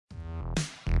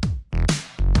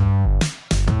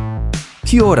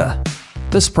Kia ora.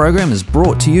 This program is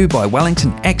brought to you by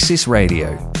Wellington Access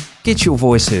Radio. Get your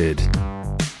voice heard.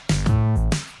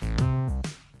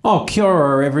 Oh, kia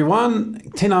ora, everyone.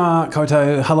 Tēnā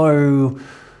koutou. Hello. Good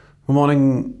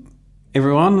morning,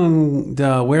 everyone. And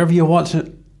wherever you're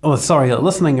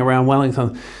listening around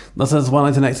Wellington, this is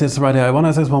Wellington Access Radio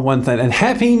 106.1, and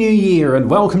Happy New Year and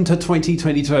welcome to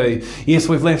 2022. Yes,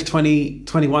 we've left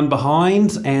 2021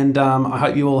 behind, and I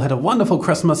hope you all had a wonderful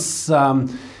Christmas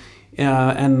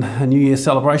and New Year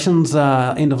celebrations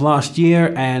end of last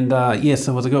year, and yes,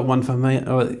 it was a good one for me.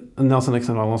 Nelson,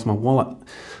 except I lost my wallet.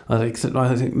 Except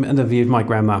I interviewed my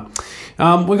grandma.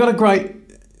 We've got a great,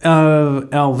 we've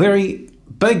got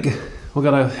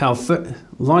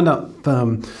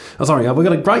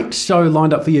a great show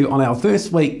lined up for you on our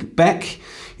first week back.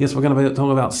 Yes, we're going to be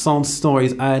talking about songs,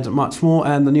 stories, and much more,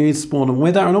 and the news, sport, and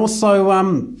weather. And also,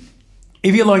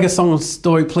 if you like a song or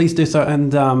story, please do so,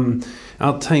 and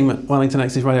our team at Wellington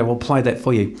Access Radio will play that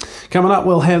for you. Coming up,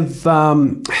 we'll have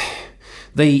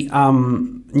the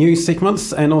news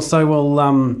segments, and also we'll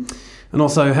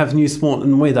have news, sport,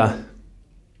 and weather.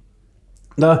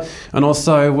 And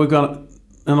also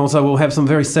we'll have some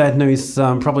very sad news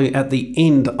probably at the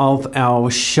end of our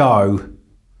show.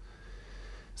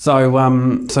 So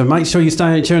make sure you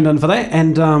stay tuned in for that,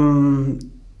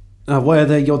 and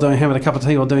whether you're having a cup of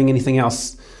tea or doing anything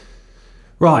else.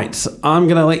 Right, I'm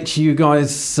going to let you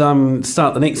guys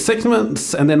start the next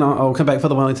segment, and then I'll come back for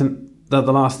the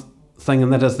last thing,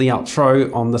 and that is the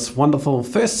outro on this wonderful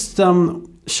first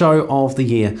show of the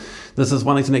year. This is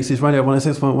Wellington Access Radio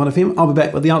 106.1 FM. I'll be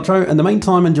back with the outro. In the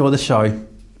meantime, enjoy the show.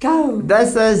 Go.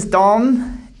 This is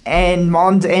Dom and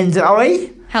Mond and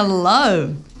Zoe.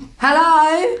 Hello.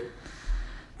 How's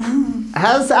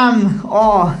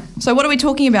So what are we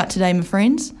talking about today, my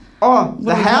friends?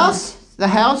 the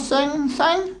house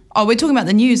thing. Oh, we're talking about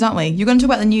the news, aren't we? You're going to talk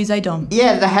about the news, eh, Dom?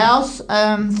 Yeah, the house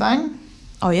thing.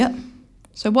 Oh, yeah.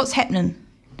 So what's happening?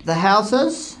 The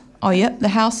houses. Oh, yep, the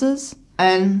houses.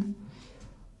 In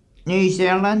New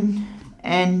Zealand,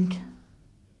 and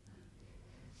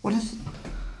what is it?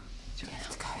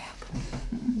 Let's go up.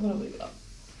 What have we got?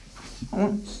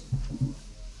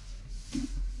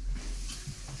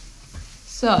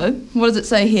 So, what does it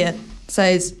say here? It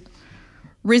says,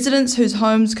 residents whose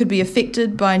homes could be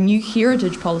affected by a new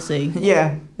heritage policy.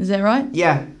 Yeah. Is that right?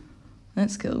 Yeah.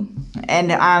 That's cool.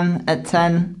 And it's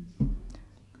in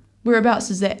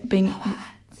Whereabouts is that being?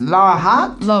 Lower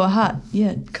Hutt. Lower Hutt.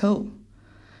 Yeah, cool.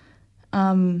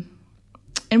 And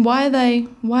why are they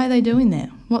doing that?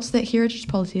 What's that heritage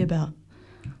policy about?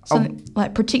 Something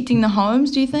like protecting the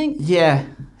homes, do you think? Yeah.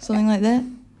 Something like that?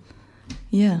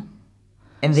 Yeah.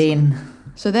 And then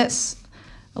So that's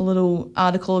a little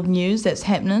article of news that's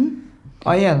happening.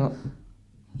 oh yeah.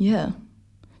 Yeah.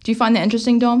 Do you find that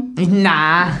interesting, Dom?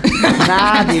 Nah, dude.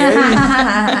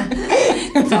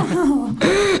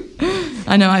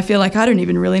 I know, I feel like I don't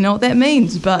even really know what that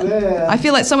means, but Yeah. I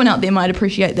feel like someone out there might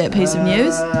appreciate that piece of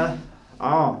news.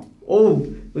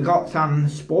 We got some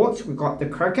sports. We got the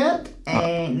cricket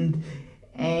and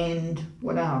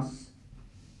what else?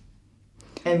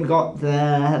 And we got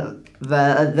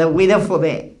the weather for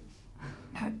that.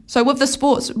 So with the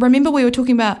sports, remember we were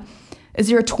talking about, is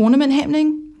there a tournament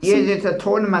happening? Yeah, there's a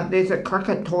tournament. There's a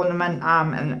cricket tournament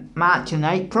in March and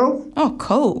April. Oh,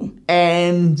 cool.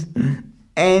 And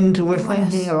we're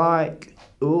thinking like,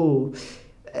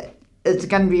 it's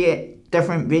going to be at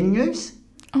different venues.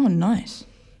 Oh, nice.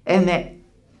 And that.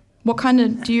 What kind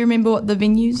of, do you remember what the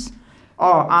venues?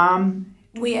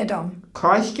 Where, Dom?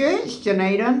 Christchurch,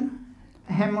 Dunedin,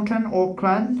 Hamilton,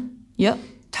 Auckland. Yep.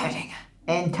 Tauranga.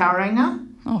 And Tauranga.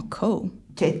 Oh, cool.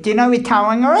 Do you know where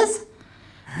Tauranga is?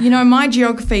 You know, my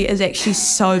geography is actually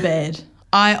so bad.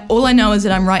 All I know is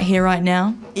that I'm right here, right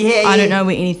now. Yeah. I don't know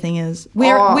where anything is.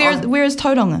 Where is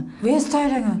Tauranga? Where's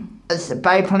Tauranga? It's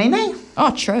Bay Plenty.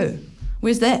 Oh, true.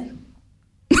 Where's that?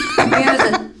 Where is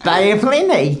it? Bay of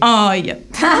Plenty. Oh, yeah.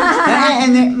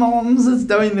 And that Mom's is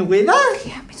doing the weather.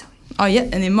 Oh, yeah.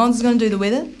 And then Mons is going to do the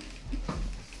weather.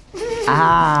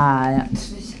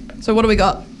 So what do we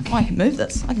got? Oh, I can move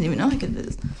this. I didn't even know I could do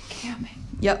this.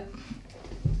 Yep.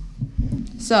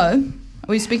 So, are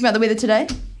we speaking about the weather today?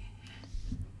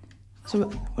 So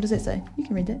what does that say? You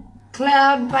can read that.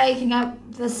 Cloud breaking up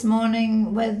this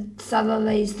morning with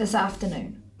southerlies this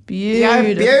afternoon. Beautiful. Yeah,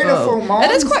 beautiful, Mom.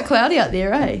 It is quite cloudy out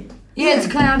there, eh? Yeah, it's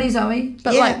cloudy, Zoe.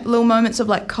 But like little moments of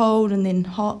like cold and then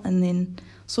hot and then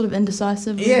sort of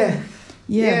indecisive.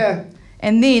 Yeah.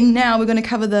 And then now we're going to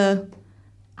cover the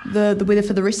weather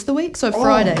for the rest of the week. So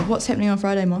Friday, what's happening on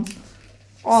Friday, Mom?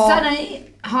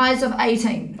 Sunny, highs of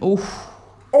 18.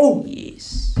 Oh,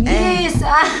 yes. Yes.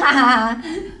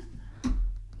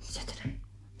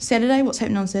 Saturday? What's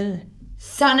happening on Saturday?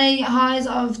 Sunny, highs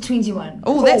of 21.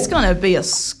 Oh, that's going to be a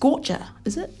scorcher,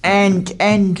 is it? And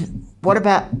what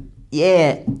about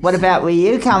where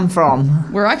you come from?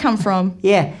 Where I come from?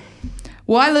 Yeah.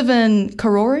 Well, I live in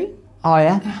Karori. Oh,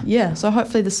 yeah? Yeah, so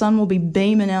hopefully the sun will be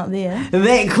beaming out there.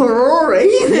 That Karori?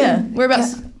 Yeah.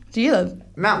 Whereabouts do you live?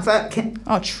 Mount Vic.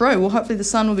 Oh, true. Well, hopefully the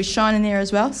sun will be shining there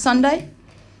as well. Sunday?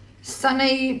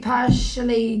 Sunny,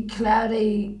 partially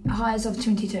cloudy, highs of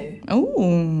 22.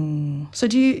 Oh. So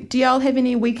do y'all have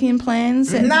any weekend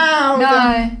plans?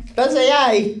 No. Busy,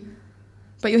 eh?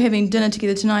 But you're having dinner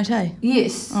together tonight, eh?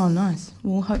 Yes. Oh, nice.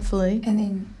 Well, hopefully. And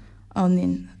then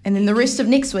And then the rest of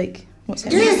next week. What's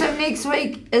happening? rest of next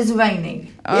week is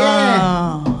raining.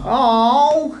 Yeah.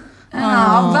 Oh.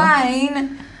 Oh.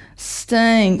 Vain.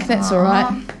 Stink. That's all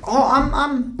right.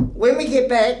 Oh, when we get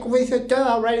back, we should do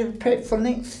our radio prep for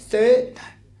next Thursday.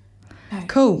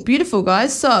 Cool. Beautiful,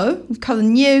 guys. So we've covered the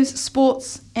news,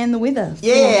 sports, and the weather.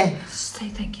 Yeah. Say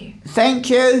thank you.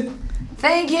 Thank you.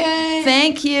 Thank you.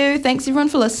 Thank you. Thanks, everyone,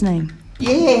 for listening.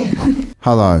 Yeah.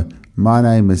 Hello, my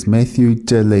name is Matthew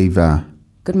DeLever.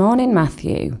 Good morning,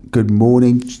 Matthew. Good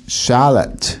morning,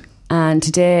 Charlotte. And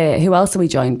today, who else are we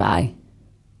joined by?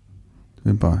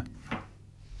 Goodbye.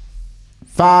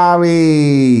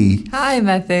 Fari. Hi,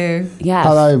 Matthew. Yeah.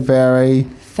 Hello, Fari.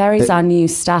 Ferry's our new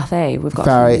staff, eh? We've got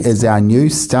Fari Ferry's. is our new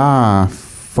staff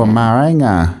from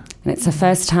Maranga. And it's the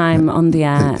first time on the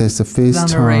There's the first On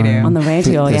the time radio. on the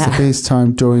radio, There's yeah. the first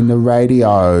time during the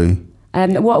radio.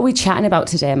 What are we chatting about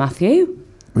today, Matthew?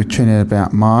 We're chatting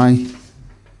about my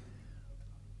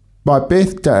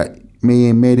birthday. Me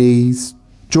and Maddie's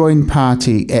join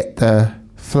party at the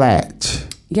flat.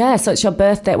 Yeah, so it's your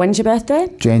birthday. When's your birthday?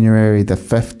 January the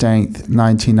 15th,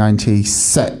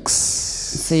 1996.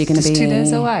 So you're going to Just be 2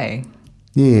 days away.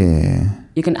 Yeah.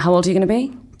 How old are you going to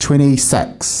be?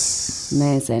 26.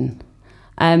 Amazing.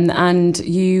 And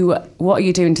what are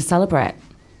you doing to celebrate?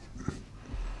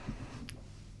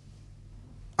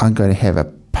 I'm going to have a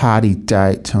party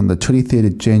date on the 23rd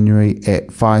of January at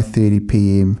 5:30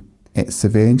 p.m. at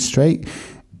Severn Street.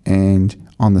 And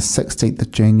on the 16th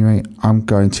of January, I'm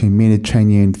going to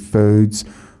Mediterranean Foods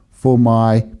for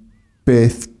my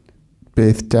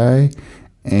birthday.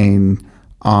 And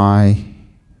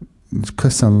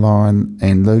Chris and Lauren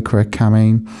and Luca are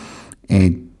coming,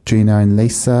 and Gino and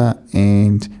Lisa,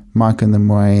 and Mike and the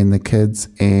Moe and the kids,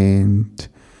 and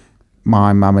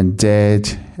my mum and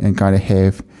dad are going to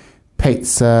have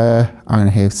pizza. I'm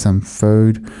going to have some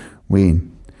food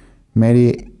when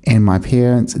Maddie and my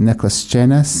parents, Nicholas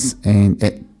Janice, and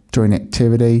during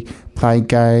activity, play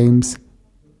games,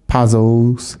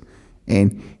 puzzles,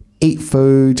 and eat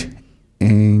food,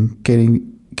 and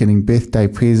getting birthday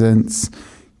presents,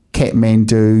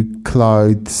 Kathmandu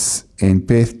clothes, and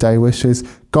birthday wishes.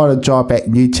 Got a job at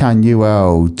Newtown New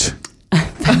World.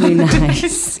 Very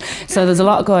nice. So there's a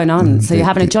lot going on. So you're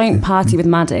having a joint party with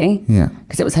Maddie. Yeah.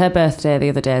 Because it was her birthday the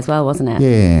other day as well, wasn't it?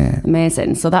 Yeah.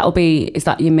 Amazing. So is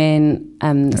that your main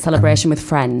celebration with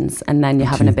friends, and then you're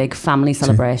having a big family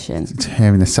celebration?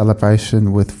 Having a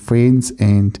celebration with friends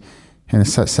and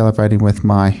celebrating with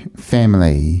my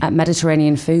family. At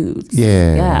Mediterranean Foods.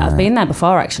 Yeah. Yeah, I've been there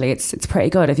before actually. It's pretty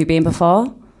good. Have you been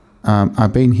before?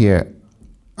 I've been here.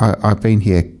 I've been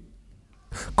here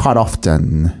quite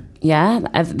often. Yeah,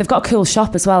 they've got a cool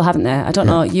shop as well, haven't they? I don't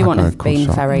know. You I've won't got a have cool been,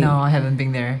 shop. Ferry. No, I haven't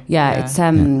been there. Yeah, it's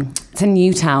in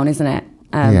Newtown, isn't it?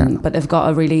 But they've got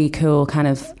a really cool kind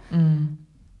of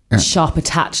shop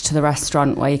attached to the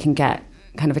restaurant where you can get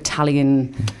kind of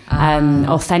Italian,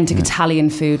 authentic Italian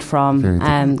food from.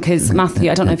 Because Matthew,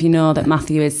 I don't know if you know that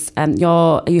Matthew is. Are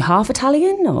you half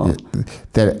Italian or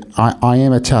That I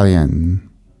am Italian.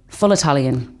 full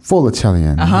Italian? Full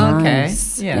Italian. Okay.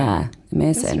 Nice. Yeah.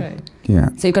 Amazing. That's right. Yeah.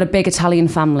 So you've got a big Italian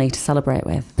family to celebrate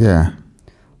with. Yeah.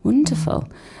 Wonderful.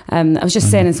 I was just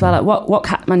saying as well, like, what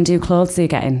Kathmandu clothes are you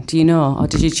getting? Do you know, or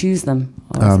did you choose them?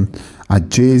 A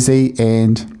jersey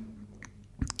and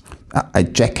a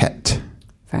jacket.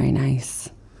 Very nice.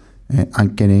 And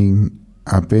I'm getting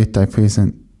a birthday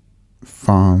present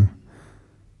from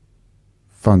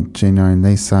Gino and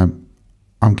Lisa.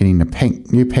 I'm getting the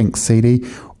new pink CD,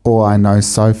 All I Know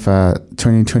Sofa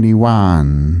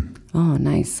 2021. Oh,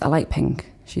 nice. I like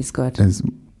pink. She's good. Is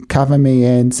Cover Me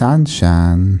in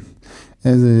Sunshine.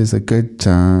 It is a good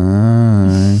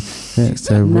time. It's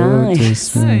a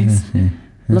Nice.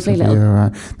 Lovely little-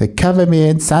 Right. They cover me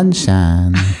in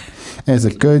sunshine. It's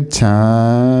a good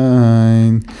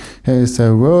time. It's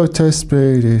a road to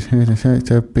spirit.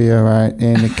 To be alright.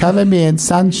 And they cover me in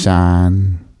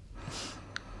sunshine.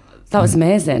 That was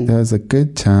amazing. It was a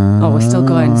good time. Oh, we're still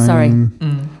going. Sorry.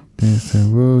 There's a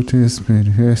world to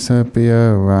spin, so be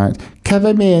alright.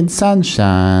 Cover me in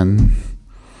sunshine.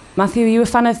 Matthew, are you a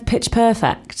fan of Pitch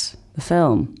Perfect, the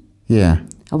film? Yeah.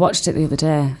 I watched it the other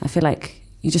day. I feel like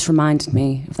you just reminded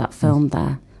me of that film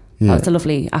there. Yeah. Oh, it's a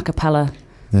lovely a cappella.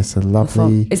 There's a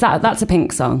lovely... That's a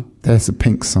Pink song? There's a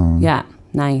Pink song. Yeah,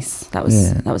 nice. That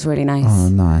was really nice. Oh,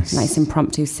 nice. Nice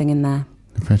impromptu singing there.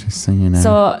 Impromptu singing there.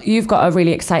 So you've got a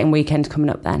really exciting weekend coming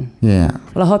up then? Yeah.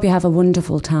 Well, I hope you have a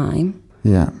wonderful time.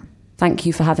 Yeah. Thank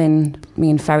you for having me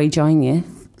and Ferry join you.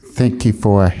 Thank you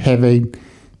for having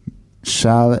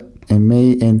Charlotte and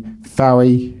me and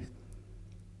Ferry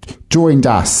joined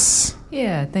us.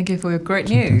 Yeah, thank you for your great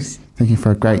news. Thank you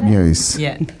for great news.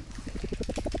 Yeah.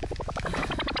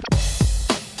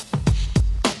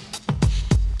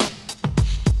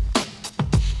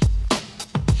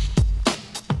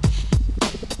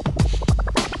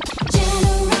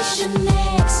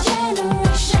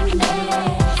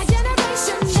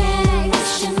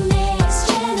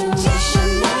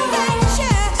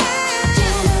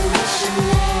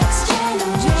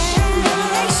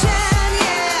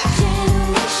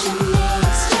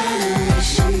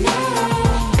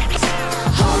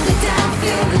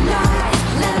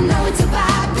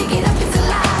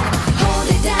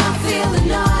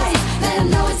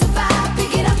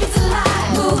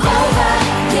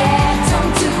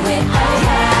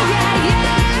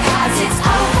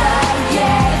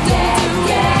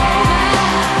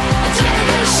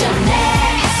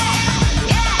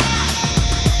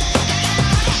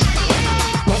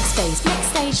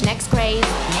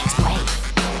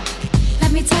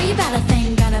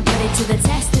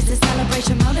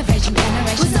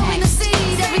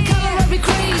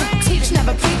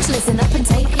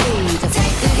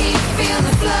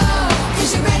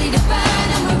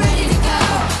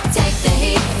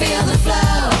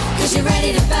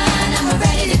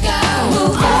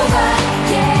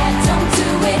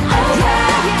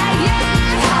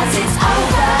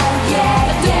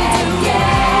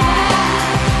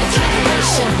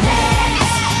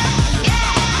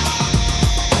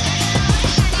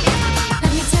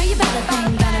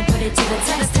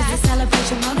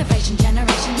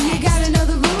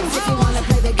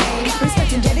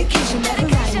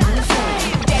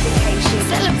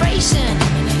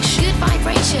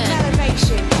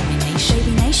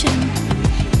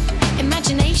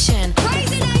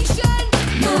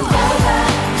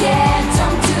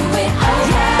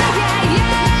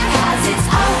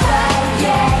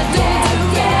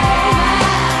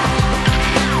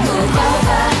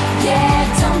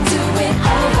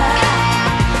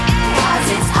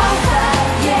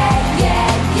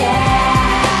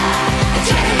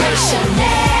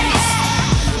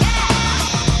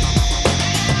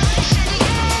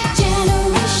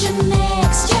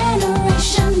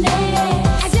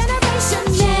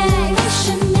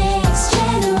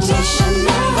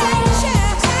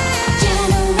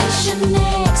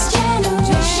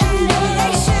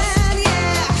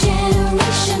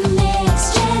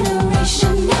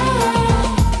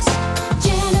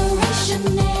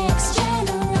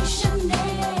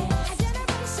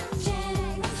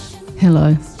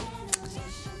 Hello.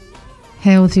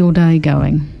 How's your day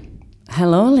going?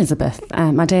 Hello, Elizabeth.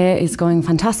 My day is going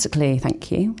fantastically,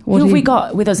 thank you. What Who have do we you-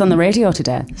 got with us on the radio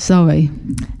today? Zoe,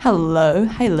 Hello.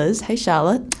 Hey, Liz. Hey,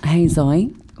 Charlotte. Hey,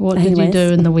 Zoe. what Hey, did you Liz.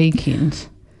 do in the weekend?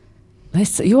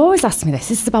 Liz, you always ask me this.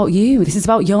 This is about you. This is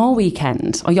about your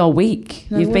weekend or your week.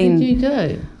 No, what did you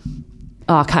do?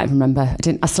 Oh, I can't even remember.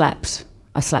 I slept.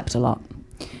 I slept a lot.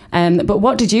 But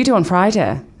what did you do on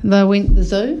Friday? They went to the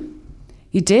zoo.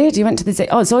 You did? You went to the zoo?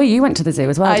 Oh, Zoe, you went to the zoo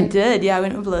as well, I didn't did. Yeah, I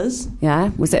went with Liz.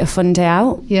 Yeah? Was it a fun day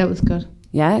out? Yeah, it was good.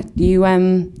 Yeah? You,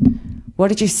 what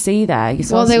did you see there? You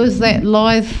saw Well, there was that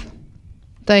live,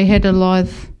 they had a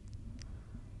live,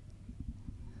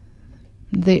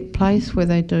 that place where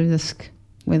they do this,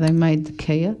 where they made the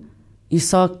Kia. You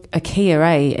saw a Kia,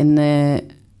 eh, in the...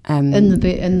 In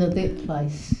the vet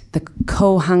place. The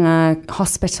Kohanga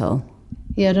Hospital.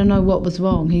 Yeah, I don't know what was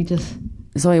wrong. He just...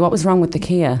 Zoe, what was wrong with the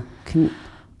Kia?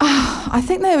 I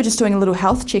think they were just doing a little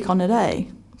health check on it, eh?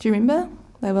 Do you remember?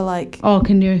 They were like... Oh,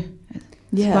 can you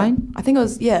explain? I think it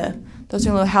was, yeah. They were doing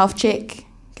a little health check,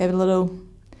 gave it a little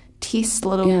test,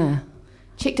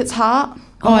 checked its heart.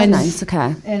 Oh, and nice,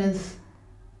 okay. And his...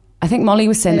 I think Molly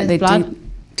was saying that they blood. do...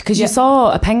 Because you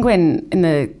saw a penguin in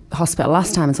the hospital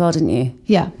last time as well, didn't you?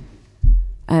 Yeah.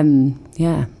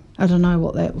 Yeah. I don't know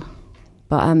what that...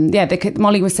 But, yeah,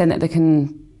 Molly was saying that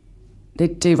they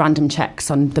do random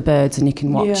checks on the birds and you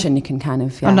can watch and you can kind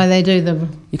of... Oh, no, they do the...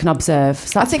 You can observe.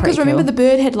 So I that's think pretty because remember cool. the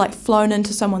bird had like flown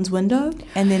into someone's window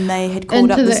and then they had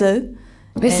called Into up the the- zoo.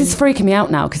 This is freaking me out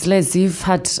now because, Liz, you've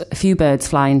had a few birds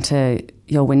fly into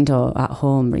your window at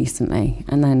home recently,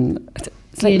 and then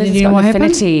it's like Yeah, Liz did has you got know an what happened?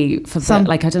 affinity for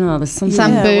like I don't know. There's something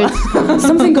Some birds.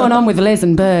 something going on with Liz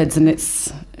and birds, and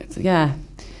it's yeah.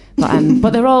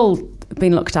 But they're all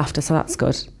being looked after, so that's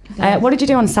good. What did you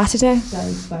do on Saturday?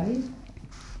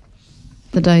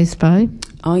 The day's bay.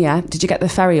 Oh yeah, did you get the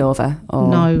ferry over? Or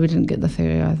No, we didn't get the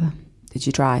ferry either. did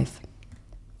you drive,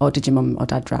 or did your mum or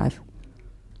dad drive,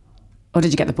 or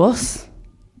did you get the bus?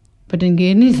 But didn't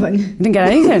get anything. You didn't get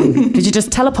anything. Did you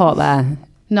just teleport there?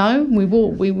 No, we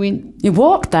walked. We went. You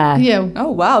walked there. Yeah.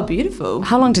 Oh wow, beautiful.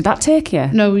 How long did that take you?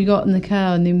 No, we got in the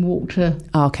car and then walked to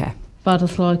Oh, okay.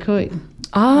 Butterfly Creek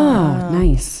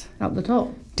Nice. up the top.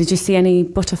 Did you see any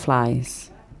butterflies?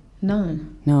 No.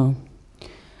 No.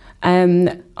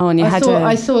 And you I had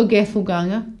saw a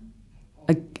gaffelganger.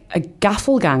 a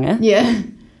gaffelganger. Yeah.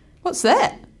 What's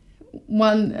that?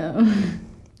 One.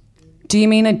 Do you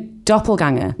mean a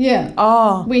doppelganger? Yeah.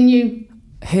 Oh, When you.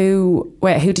 Who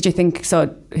did you think?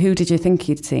 So who did you think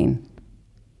you'd seen?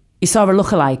 You saw a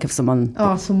lookalike of someone. Oh,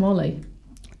 I saw Molly.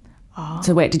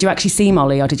 So wait, did you actually see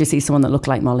Molly, or did you see someone that looked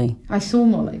like Molly? I saw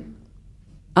Molly.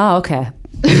 Oh, okay.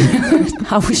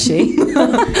 How was she?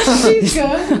 She's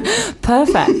good.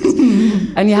 Perfect.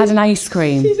 And you had an ice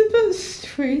cream. She's a bit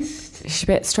stressed. She's a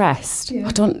bit stressed.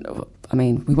 Yeah. I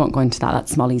mean, we won't go into that.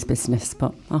 That's Molly's business,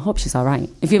 but I hope she's all right.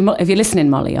 If you're listening,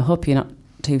 Molly, I hope you're not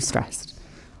too stressed.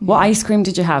 What ice cream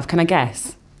did you have? Can I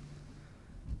guess?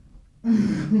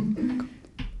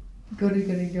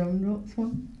 Goody gumdrops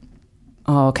one.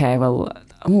 Oh, okay. Well,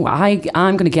 I'm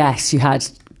going to guess you had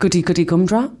goody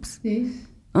gumdrops. Yes.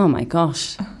 Oh my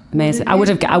gosh, amazing! I would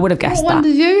have guessed What one that.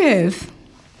 did you have?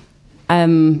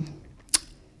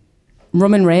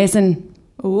 Rum and raisin.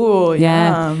 oh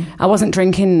Yeah, yum. I wasn't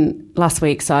drinking last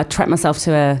week, so I treated myself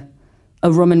to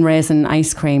a rum and raisin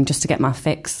ice cream just to get my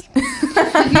fix.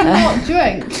 What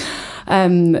drink?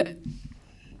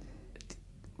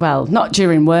 Well, not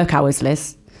during work hours,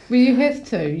 Liz. Well, you have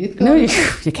to. You've got No,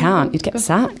 you can't. You'd get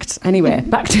sacked. Anyway,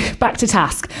 back to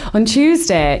task. On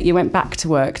Tuesday, you went back to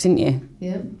work, didn't you?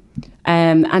 Yeah.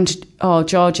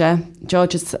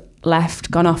 Georgia's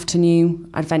left, gone off to new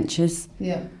adventures.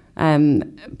 Yeah.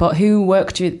 But who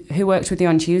worked with you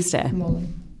on Tuesday? Molly.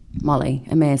 Molly,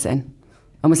 amazing.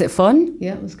 And was it fun?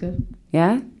 Yeah, it was good.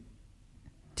 Yeah.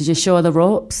 Did you show the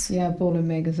ropes? Yeah, I bought a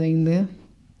magazine there.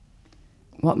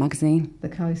 What magazine? The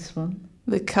Coast one.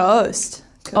 The coast.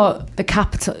 Cool. Oh, the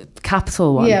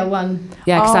capital one. Yeah, one.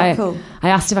 Yeah, because cool. I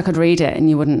asked if I could read it and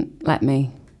you wouldn't let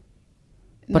me.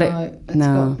 But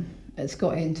it's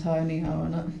got Antonio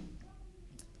on it.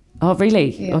 Oh,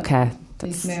 really? Yeah. Okay.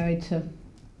 He's married to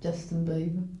Justin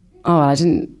Bieber. Oh, I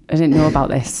didn't know about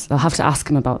this. I'll have to ask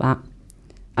him about that.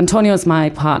 Antonio's my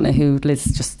partner who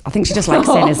Liz I think she just likes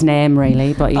saying his name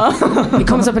really, but he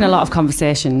comes up in a lot of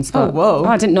conversations. But, Oh, whoa.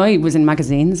 I didn't know he was in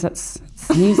magazines. That's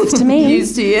news to me.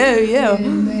 News to you,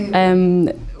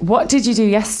 yeah. What did you do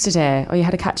yesterday? Oh, you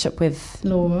had a catch up with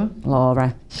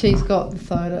Laura. She's got the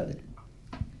photo.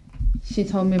 She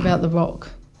told me about the rock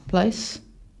place.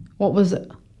 What was it?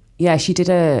 Yeah, she did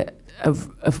a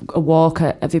walk.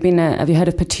 Have you heard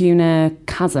of Petuna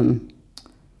Chasm?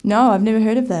 No, I've never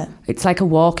heard of that. It's like a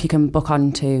walk you can book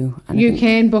onto. And You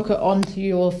can book it onto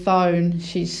your phone.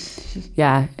 You've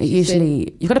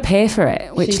got to pay for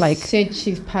it, which said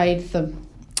she's paid for.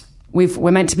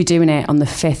 We're meant to be doing it on the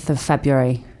 5th of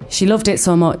February. She loved it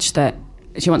so much that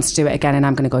she wants to do it again, and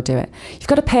I'm going to go do it. You've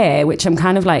got to pay, which I'm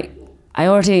kind of like.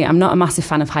 I'm not a massive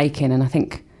fan of hiking, and I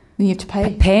think You have to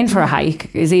pay. paying for a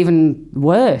hike is even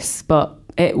worse, but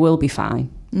it will be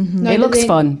fine. Mm-hmm. No, it but looks then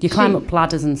fun. You climb up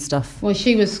ladders and stuff. Well,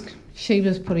 she was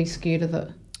pretty scared of it.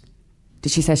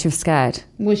 Did she say she was scared?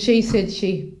 Well, she said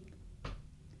she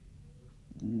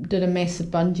did a massive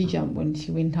bungee jump when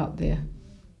she went up there.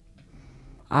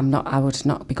 I would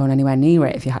not be going anywhere near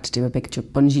it if you had to do a big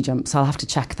bungee jump. So I'll have to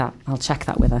check that. I'll check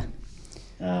that with her.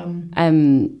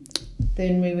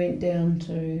 Then we went down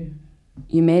to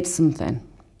You made something.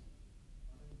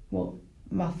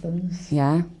 muffins.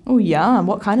 Yeah. Oh, yum.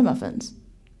 What kind of muffins?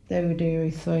 They were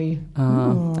dairy-free.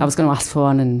 I was going to ask for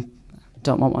one and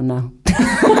don't want one now.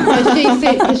 No, she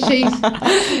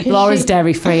said Laura's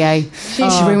dairy free, eh? She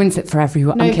ruins it for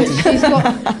everyone. No, I'm but kidding. she's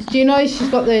got. Do you know she's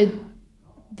got the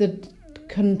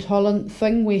intolerant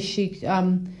thing where she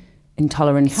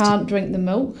Intolerance. can't drink the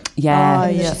milk. Yeah.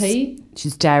 And yes. the tea.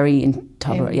 She's dairy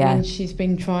intolerant. And Yeah. when she's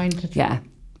been trying to. Yeah.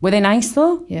 Were they nice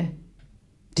though? Yeah.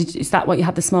 Is that what you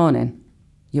had this morning?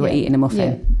 You were Yeah. eating a muffin.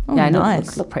 Yeah. Oh, Yeah,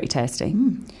 nice. Look pretty tasty.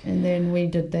 And then we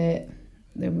did that.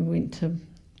 Then we went to.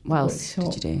 What else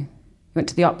bookshop. did you do? You went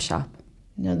to the op shop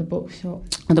No, the bookshop,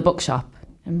 or the bookshop.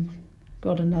 and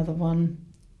got another one.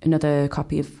 another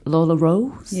copy of Lola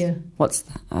Rose. Yeah. What's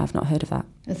that? I've not heard of that.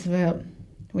 It's about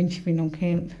when she's been on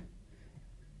camp.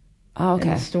 Oh, And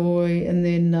okay. the story, and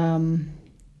then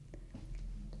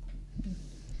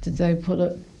did they put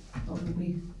it?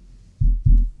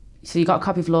 So you got a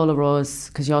copy of Lola Rose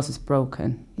because yours is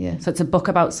broken. Yeah. So it's a book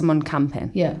about someone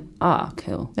camping. Yeah. Ah,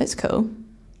 cool. That's cool.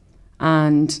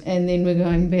 And then we're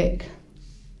going back.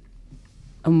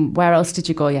 Where else did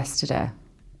you go yesterday?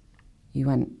 You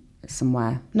went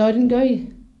somewhere. No, I didn't go.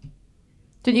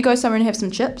 Didn't you go somewhere and have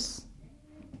some chips?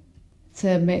 It's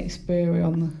a Max Brewery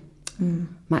on the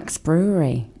Max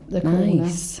Brewery. The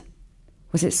nice. corner.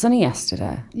 Was it sunny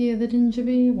yesterday? Yeah, the ginger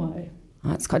beer way.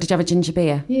 Oh, it's got. Did you have a ginger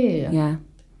beer? Yeah. Yeah.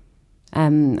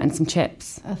 And some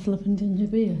chips. A flipping ginger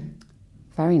beer.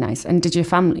 Very nice. And did your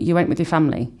family? You went with your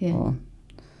family? Yeah. Or?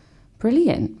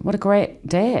 Brilliant. What a great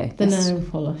day. The nail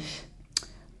polish.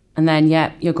 And then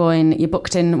you're going. You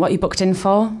booked in. What you booked in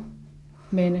for?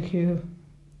 Manicure.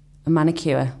 A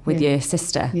manicure with your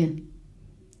sister. Yeah.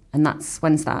 And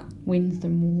when's that? Wednesday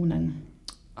morning.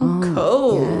 Oh,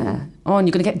 cool. Yeah. Oh, and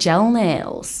you're going to get gel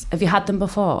nails. Have you had them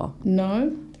before?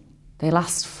 No. They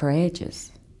last for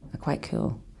ages. They're quite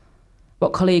cool.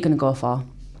 What colour are you going to go for?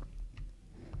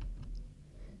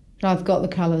 I've got the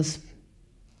colours,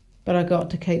 but I got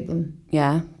to keep them.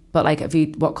 Yeah, but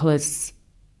what colours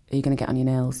are you going to get on your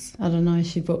nails? I don't know.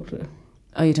 She booked it.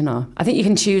 Oh, you don't know. I think you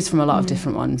can choose from a lot of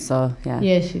different ones. So yeah.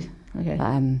 Yeah, she's okay.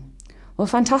 Well,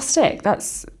 fantastic.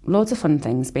 That's loads of fun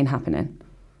things been happening.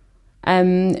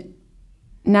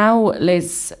 Now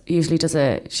Liz usually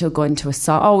she'll go into a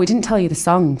song. Oh, we didn't tell you the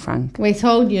song, Frank. We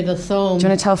told you the song. Do you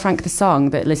want to tell Frank the song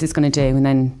that Liz is going to do? And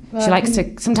then she likes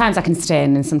to, sometimes I can stay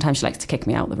in and sometimes she likes to kick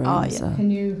me out the room. Oh, yeah. So.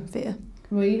 Can you Fair.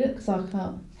 read it? Because I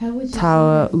can't. How would you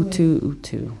Tawa say it? Utu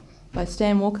Utu. By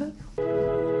Stan Walker.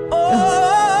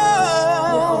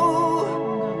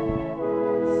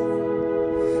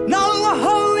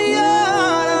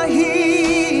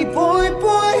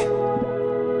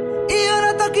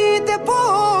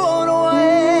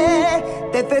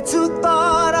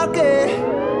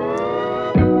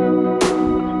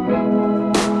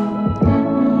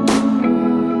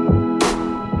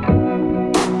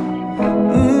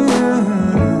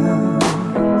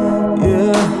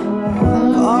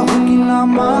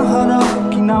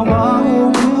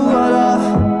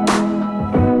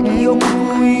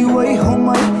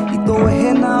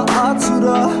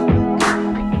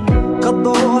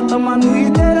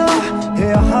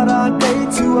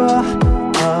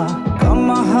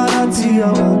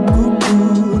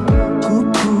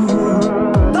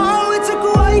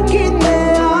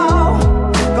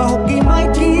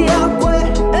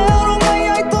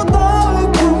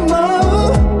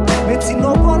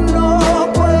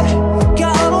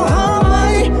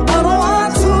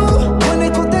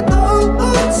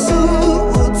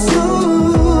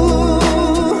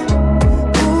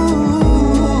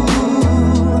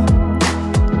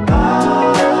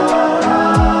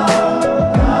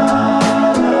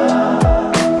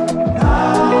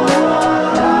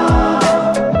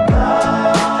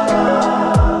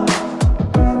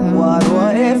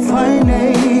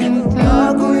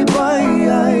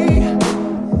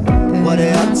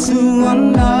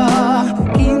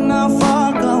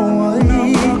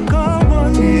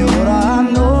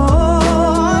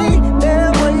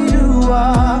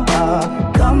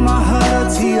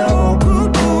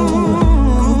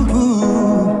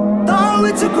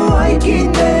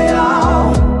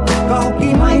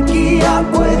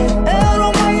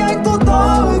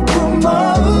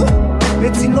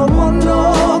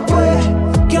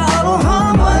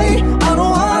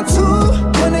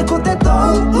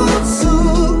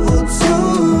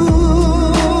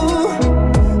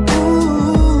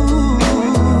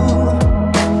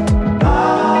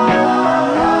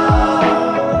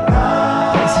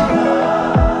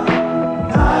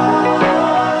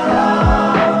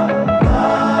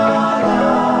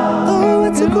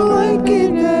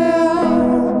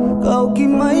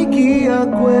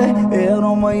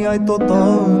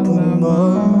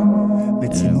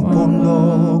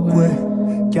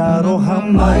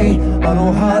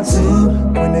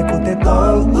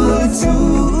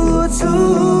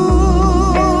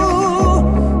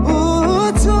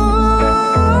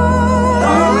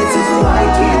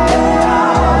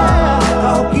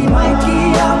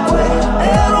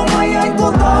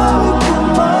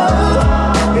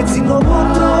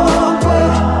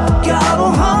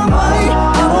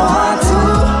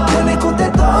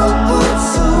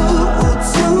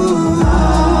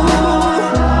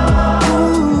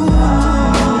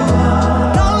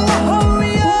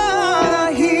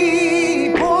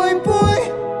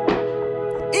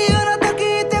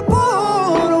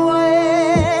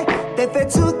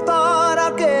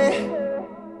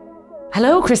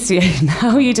 Hello, Christian. How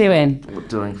are you doing? We're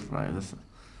doing fine. Listen.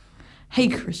 Hey,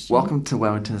 Christian. Welcome to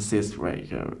Wellington Cis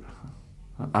Radio.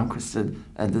 I'm Christian,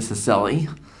 and this is Sally.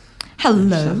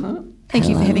 Hello. Thank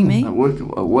you for having me.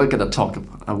 We're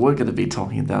gonna be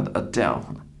talking about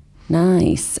Adele.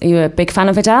 Nice. Are you a big fan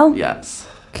of Adele? Yes.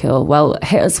 Cool. Well,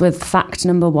 hit us with fact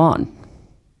number 1.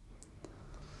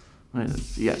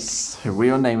 Yes, her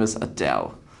real name is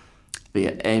Adele.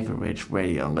 The average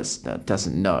radio listener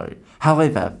doesn't know,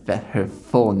 however, that her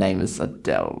full name is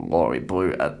Adele Laurie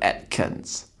Blue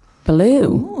Atkins. Blue?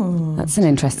 Ooh. That's an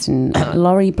interesting...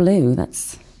 Laurie Blue,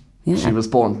 that's... Yeah. She was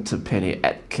born to Penny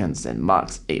Atkins and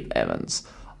Mark Eve Evans,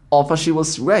 although she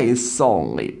was raised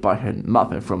solely by her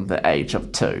mother from the age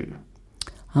of 2.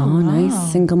 Oh,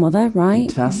 nice. Single mother, right? In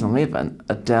 2011,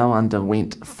 Adele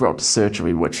underwent throat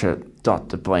surgery which her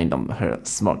doctor blamed on her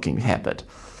smoking habit.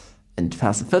 In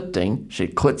 2015, she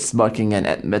quit smoking and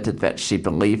admitted that she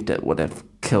believed it would have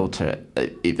killed her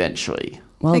eventually.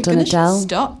 Well Thank done, goodness she Adele.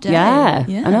 stopped, eh? Yeah,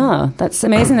 Yeah. I know. That's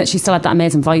amazing that she still had that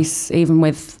amazing voice, even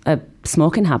with a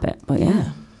smoking habit. But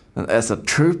yeah. And as a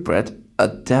true Brit,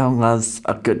 Adele loves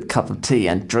a good cup of tea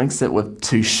and drinks it with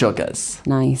 2 sugars.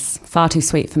 Nice. Far too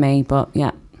sweet for me, but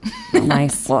yeah.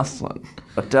 Nice. Last one.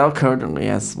 Adele currently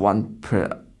has one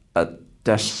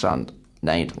pedestrian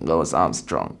named Louis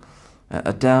Armstrong.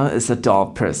 Adele is a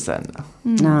dog person.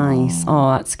 Nice.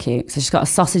 Oh, that's cute. So she's got a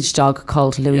sausage dog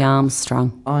called Louis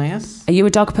Armstrong. Oh, yes? Are you a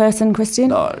dog person, Christian?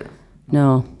 No.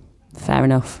 No. Fair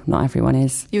enough. Not everyone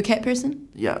is. You a cat person?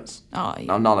 Yes. Oh,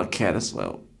 yeah. I'm not a cat as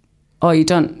well. Oh, you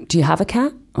don't... Do you have a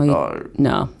cat? Or you, No.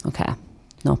 No. Okay.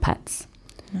 No pets.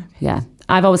 Okay. Yeah.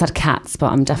 I've always had cats,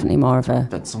 but I'm definitely more of a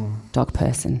That's all. dog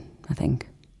person, I think.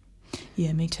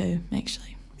 Yeah, me too,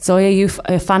 actually. So are you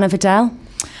a fan of Adele?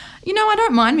 You know, I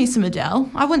don't mind me some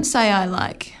Adele. I wouldn't say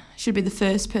should be the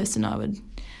first person I would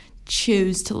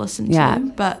choose to listen Yeah.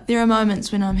 to. But there are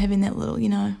moments when I'm having that little,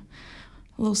 a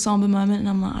little somber moment and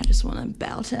I'm like, I just want to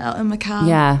belt out in my car.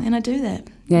 Yeah. And I do that.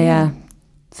 Yeah.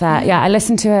 Fair. Yeah, I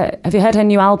listened to it. Have you heard her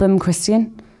new album,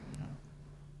 Christian?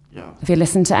 Yeah. Have you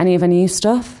listened to any of her new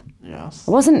stuff? Yes.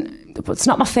 It's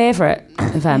not my favourite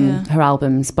of her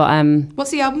albums, but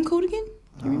What's the album called again?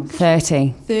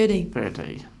 30. 30.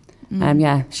 30.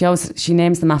 Yeah, she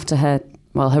names them after her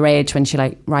age when she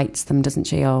writes them, doesn't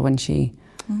she? Or when she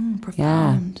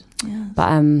Profound. Yeah.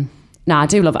 But no, I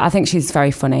do love it. I think she's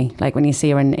very funny. Like when you see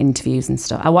her in interviews and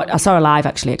stuff. I saw her live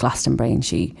actually at Glastonbury, and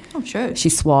she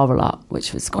swore a lot,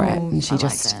 which was great. Oh, and she I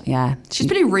just like that. She's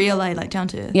pretty real, like down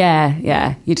to earth.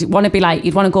 Yeah. You'd want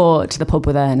to go to the pub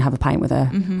with her and have a pint with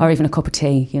her, or even a cup of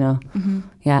tea.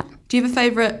 Yeah. Do you have a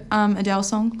favourite Adele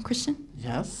song, Christian?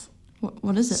 Yes.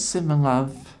 What is it? Send My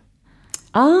Love.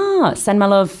 Send My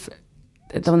Love.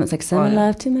 The one that's like, send my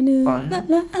love to my new lover.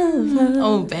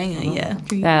 Oh, banger, yeah.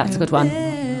 Yeah, that's a good one.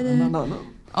 No.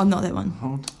 Oh, not that one.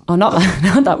 Oh, not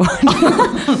that one.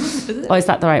 Oh, is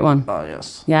that the right one? Oh,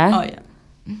 yes. Yeah? Oh, yeah.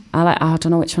 I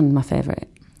don't know which one's my favourite.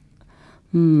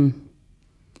 Yeah,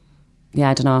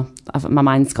 I don't know. My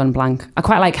mind's gone blank. I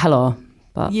quite like Hello,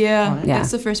 but... Yeah,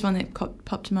 that's the first one that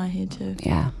popped in my head too.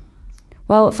 Yeah.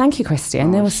 Well, thank you,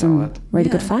 Christian. There were some really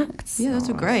good facts. Yeah, those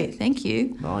were great. Thank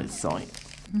you. Nice.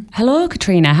 Hello,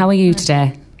 Katrina. How are you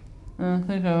today? I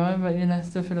think alright, but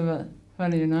still feel a bit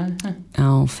funny,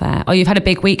 Oh, fair. Oh, you've had a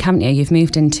big week, haven't you? You've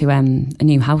moved into a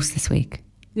new house this week.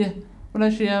 Yeah. Well,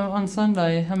 actually, on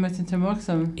Sunday, I moved into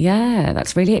Wrexham. Yeah,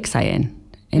 that's really exciting.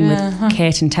 With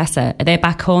Kate and Tessa. Are they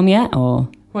back home yet, or?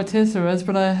 Well, Tessa is,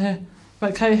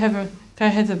 but Kate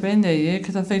hasn't been there yet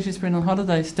because I think she's been on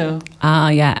holiday still.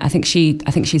 Ah, yeah. I think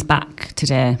she's back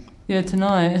today. Yeah,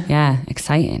 tonight. Yeah,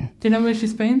 exciting. Do you know where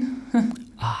she's been?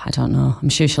 I don't know. I'm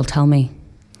sure she'll tell me.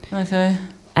 Okay.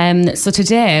 So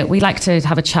today we like to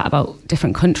have a chat about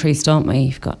different countries, don't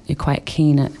we? You're quite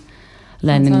keen at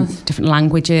learning different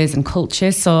languages and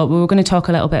cultures. So we were going to talk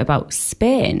a little bit about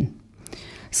Spain.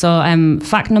 So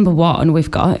fact number 1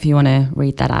 we've got, if you want to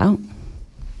read that out. Is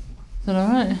that all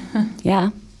right?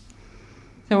 Yeah.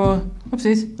 Okay, well,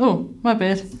 oopsies. Oh, my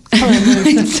bad. Sorry, I moved.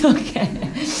 It's okay.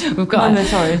 We've got No,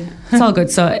 sorry. It's all good.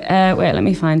 So wait, let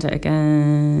me find it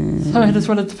again. Sorry, I just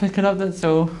wanted to pick it up, that's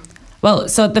all. Well,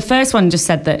 so the first one just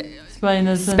said that Spain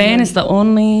is the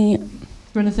only...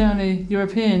 Spain is the only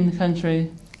European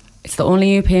country. It's the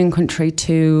only European country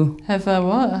to... Have a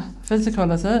what?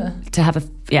 Physical, is it? To have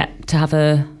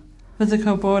a...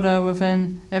 Physical border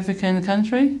within African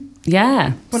country?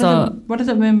 Yeah. What does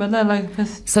it mean by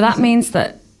that? So that means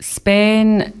that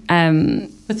Spain...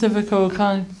 Pacifical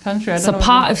country. So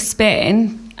part of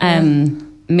Spain,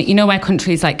 you know where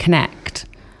countries connect?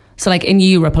 So in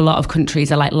Europe, a lot of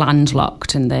countries are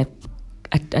landlocked and they're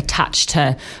attached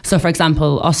to... So for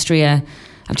example, Austria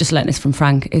I've just learnt this from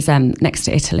Frank, is next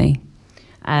to Italy.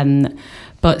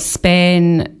 But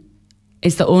Spain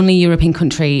is the only European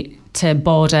country to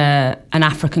border an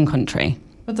African country.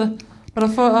 But I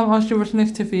thought Austria was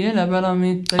next to Vienna, but I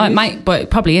mean... It might, but it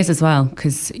probably is as well,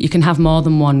 because you can have more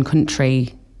than one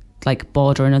country, like,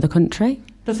 border another country.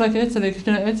 Just like Italy, because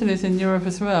Italy's in Europe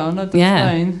as well, not just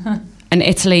Spain. And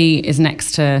Italy is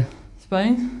next to...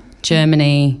 Spain?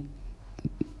 Germany,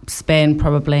 Spain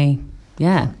probably.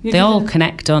 Yeah, they all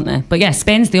connect, don't they? But yeah,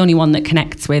 Spain's the only one that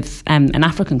connects with an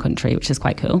African country, which is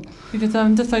quite cool. Because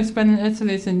just like Spain and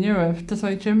Italy's in Europe, just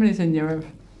like Germany's in Europe.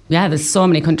 Yeah, there's so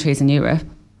many countries in Europe.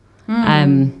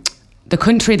 The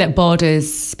country that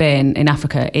borders Spain in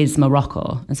Africa is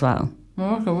Morocco as well.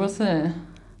 Morocco, what's that?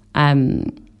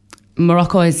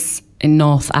 Morocco is in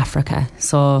North Africa,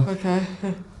 so... Okay.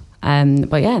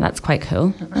 But yeah, that's quite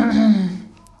cool.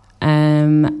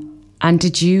 And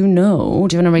did you know...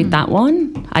 Do you want to read that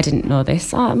one? I didn't know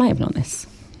this. I might have known this.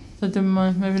 So do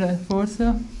maybe like fourth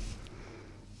here?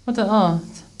 What the art?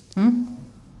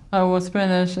 Well,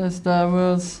 Spanish is the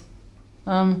world's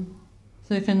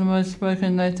second most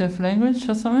spoken native language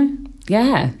or something?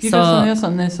 Yeah. You got something else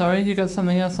on there, sorry. You got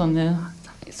something else on there.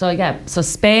 So yeah, so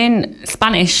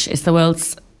Spanish is the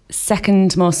world's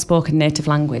second most spoken native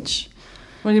language.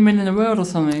 What do you mean in the world or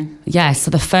something? Yeah, so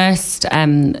the first,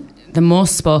 the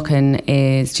most spoken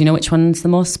is, do you know which one's the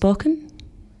most spoken?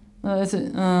 Is it,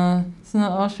 it's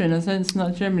not Austrian, is it? It's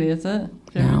not Germany, is it?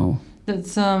 Germany? No.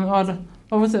 It's,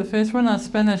 what was it, the first one?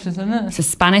 Spanish, isn't it? So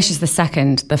Spanish is the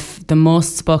second. The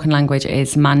most spoken language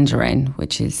is Mandarin,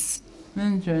 which is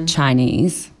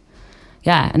Chinese.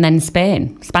 Yeah, and then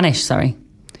Spanish, sorry.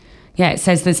 Yeah, it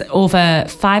says there's over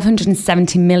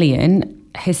 570 million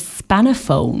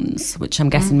Hispanophones, which I'm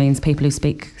guessing means people who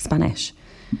speak Spanish.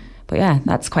 But yeah,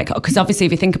 that's quite cool. Because obviously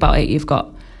if you think about it, you've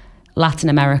got Latin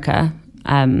America.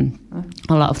 A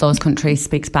lot of those countries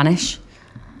speak Spanish.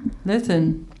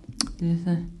 Latin? You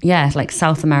say? Yeah, like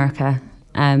South America.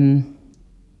 But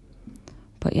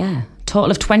yeah,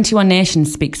 total of 21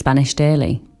 nations speak Spanish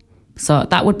daily. So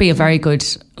that would be a very good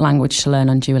language to learn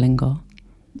on Duolingo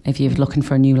if you're looking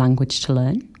for a new language to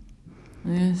learn.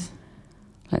 Yes.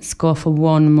 Let's go for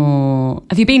one more.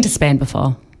 Have you been to Spain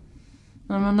before?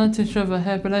 I'm not too sure if I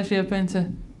have, but actually I've been to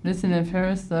Lisbon and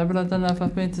Paris though, but I don't know if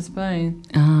I've been to Spain.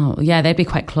 Oh, yeah, they'd be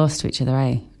quite close to each other,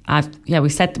 eh? We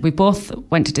said we both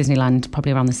went to Disneyland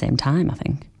probably around the same time, I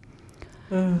think.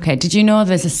 Okay, did you know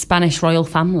there's a Spanish royal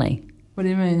family? What do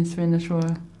you mean, Spanish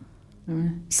royal?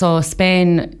 So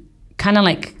Spain, kind of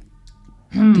like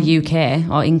the UK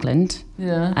or England,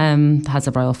 has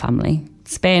a royal family.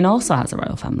 Spain also has a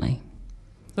royal family.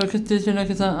 So, did you know,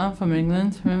 because I'm from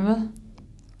England, remember?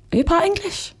 Are you part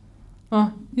English?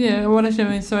 Oh, yeah, what actually, I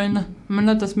mean, sorry, no, I mean,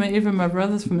 not just me, even my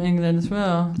brother's from England as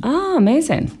well. Oh,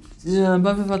 amazing. Yeah,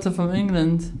 both of us are from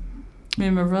England. Me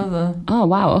and my brother. Oh,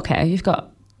 wow, okay. You've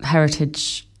got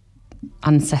heritage,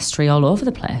 ancestry all over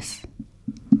the place.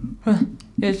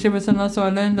 Yeah, she was, and also I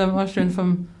learned Austrian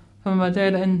from my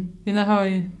dad, and you know how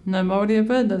I know Māori a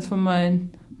bit? That's from my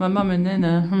mum and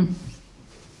Nana.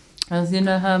 As you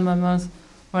know how my mum's,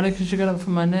 well, because she got up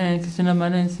from my nan, because you know my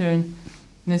nan's here in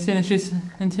New Zealand, she's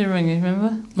in Tirangi,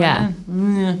 remember? Yeah.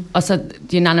 Yeah. Oh, so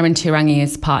your nana in Tirangi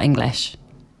is part English?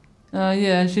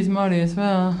 Yeah, she's Māori as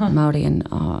well. Māori, and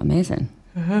oh, amazing.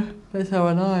 That's how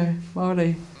I know,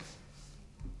 Māori.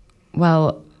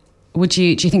 Well, do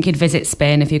you think you'd visit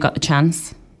Spain if you got the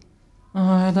chance? Oh,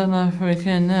 I don't know if we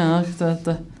can now, because of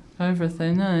the COVID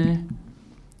thing,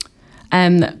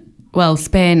 no. Well,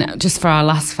 Spain, just for our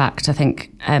last fact, I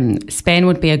think Spain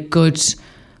would be a good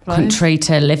country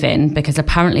to live in because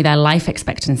apparently their life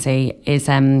expectancy is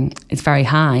very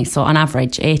high. So on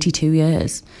average, 82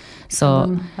 years.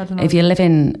 So if you live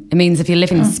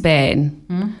in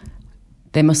Spain,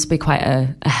 they must be quite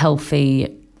a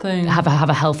healthy thing. Have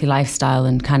a healthy lifestyle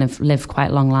and kind of live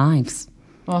quite long lives.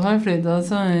 Well, hopefully it does,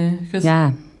 eh?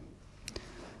 Yeah.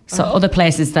 So other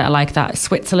places that are like that,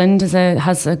 Switzerland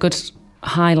has a good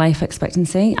high life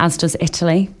expectancy, as does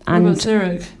Italy. And what about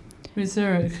Zurich? Where's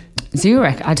Zurich?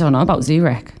 Zurich? I don't know about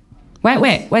Zurich.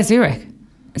 Where's Zurich?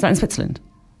 Is that in Switzerland?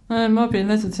 It might be,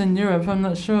 unless it's in Europe, I'm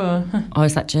not sure. Or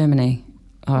is that Germany?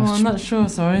 I'm not sure,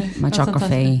 sorry. My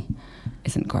geography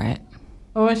isn't great.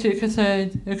 Oh, actually,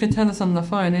 you could tell us on the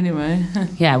phone anyway.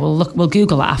 Yeah, we'll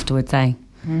Google that afterwards, eh?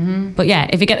 Mm-hmm. But yeah,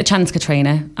 if you get the chance,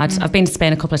 Katrina, I've been to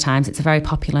Spain a couple of times. It's a very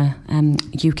popular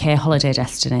UK holiday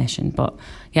destination. But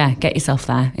yeah, get yourself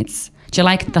there. Do you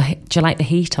like the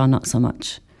heat or not so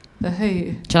much? The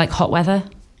heat. Do you like hot weather?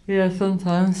 Yeah,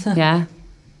 sometimes. Yeah.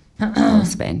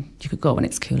 Spain. You could go when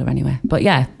it's cooler anyway. But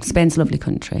yeah, Spain's a lovely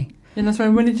country. Yeah, that's right.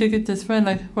 When did you get to Spain?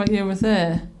 Like, what year was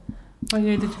that? What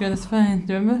year did you go to Spain?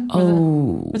 Do you remember?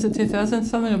 Was it 2000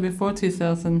 something or before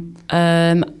 2000?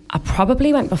 I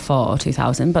probably went before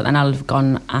 2000, but then I'll have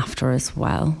gone after as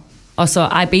well. Also,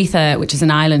 Ibiza, which is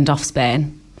an island off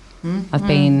Spain. I've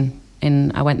been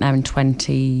in. I went there in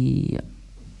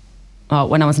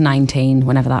when I was 19,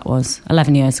 whenever that was,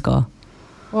 11 years ago.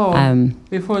 Oh,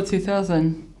 before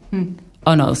 2000.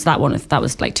 Oh no, so that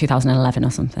was like 2011 or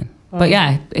something. Oh. But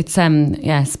yeah, it's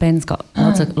Spain's got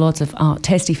loads of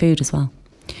tasty food as well.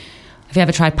 Have you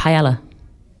ever tried paella?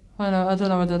 I don't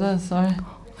know what that is. Sorry.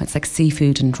 It's like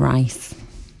seafood and rice.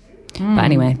 But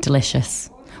anyway, delicious.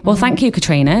 Well, thank you,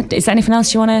 Katrina. Is there anything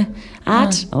else you want to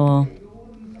add? Or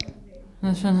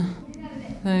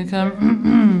there you go.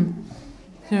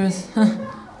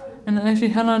 And actually,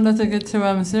 how long does it get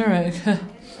to Zurich? I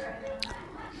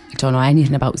don't know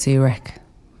anything about Zurich.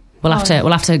 We'll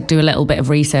have to do a little bit of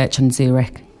research on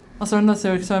Zurich. Oh, sorry, not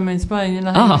Zurich. So I mean Spain. You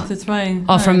know how to Spain.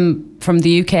 Oh, from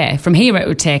the UK. From here, it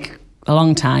would take a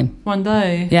long time. One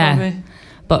day. Yeah. Probably.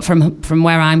 But from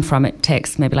where I'm from, it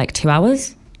takes maybe like 2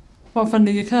 hours. What, from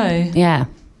the UK? Yeah.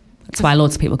 That's why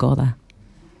loads of people go there.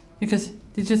 Because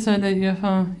did you say that you're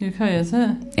from UK? Is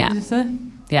it? Yeah. Did you say?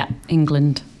 Yeah,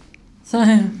 England.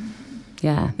 Same.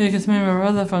 Yeah. Yeah, because me and my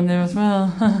brother from there as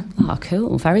well. Oh,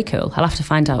 cool. Very cool. I'll have to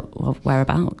find out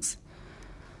whereabouts.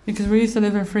 Because we used to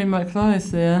live in Fremont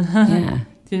Close there. Yeah.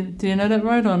 Do you know that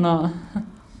road or not?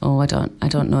 Oh, I don't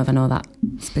know if I know that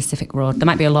specific road. There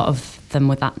might be a lot of them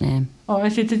with that name. Oh,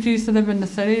 actually, did you used to live in the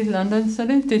city, London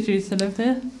city? Did you used to live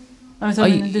there?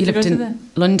 You lived in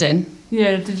London?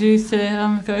 Yeah, did you used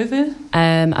to go there?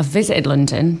 I've visited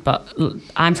London, but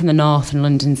I'm from the north and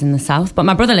London's in the south. But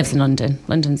my brother lives in London.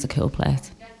 London's a cool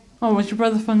place. Oh, was your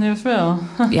brother from there as well?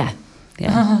 Yeah.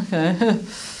 Oh, okay.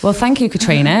 Well, thank you,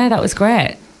 Katrina. That was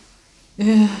great.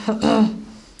 Yeah.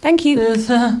 Thank you.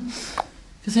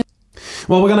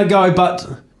 Well, we're going to go, but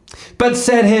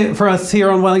sad here for us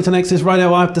here on Wellington Access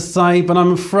Radio, I have to say, but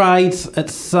I'm afraid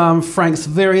it's Frank's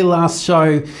very last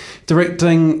show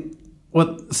directing.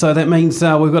 So that means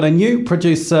we've got a new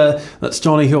producer, that's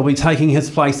Johnny, who will be taking his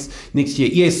place next year.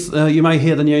 Yes, you may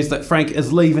hear the news that Frank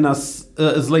is leaving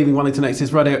Wellington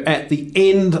Access Radio at the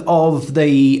end of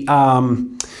the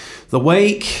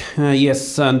week.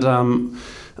 Yes, and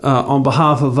on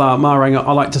behalf of Maranga,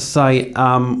 I'd like to say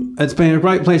it's been a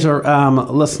great pleasure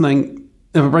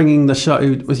bringing the show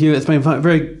with you. It's been a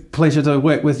very pleasure to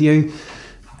work with you.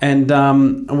 And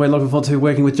we're looking forward to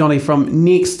working with Johnny from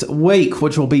next week,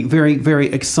 which will be very, very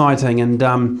exciting. And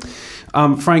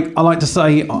Frank, I'd like to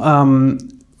say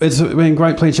it's been a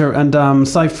great pleasure and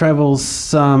safe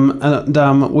travels.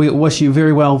 And we wish you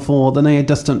very well for the near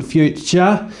distant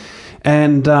future.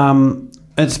 And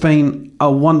it's been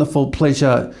a wonderful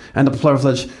pleasure and a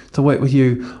privilege to work with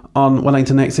you on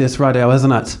Wellington Access Radio,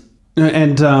 isn't it?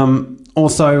 And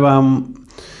also...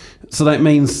 So that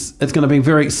means it's going to be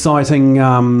very exciting.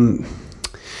 We'll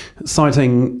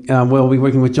be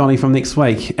working with Johnny from next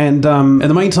week. And in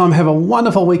the meantime, have a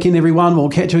wonderful weekend, everyone. We'll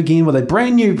catch you again with a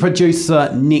brand new producer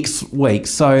next week.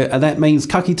 So that means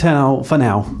Kaki Tau for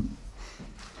now.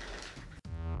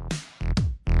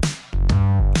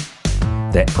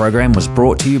 That program was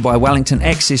brought to you by Wellington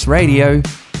Access Radio.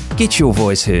 Get your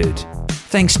voice heard.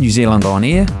 Thanks New Zealand On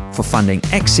Air for funding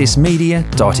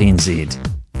accessmedia.nz.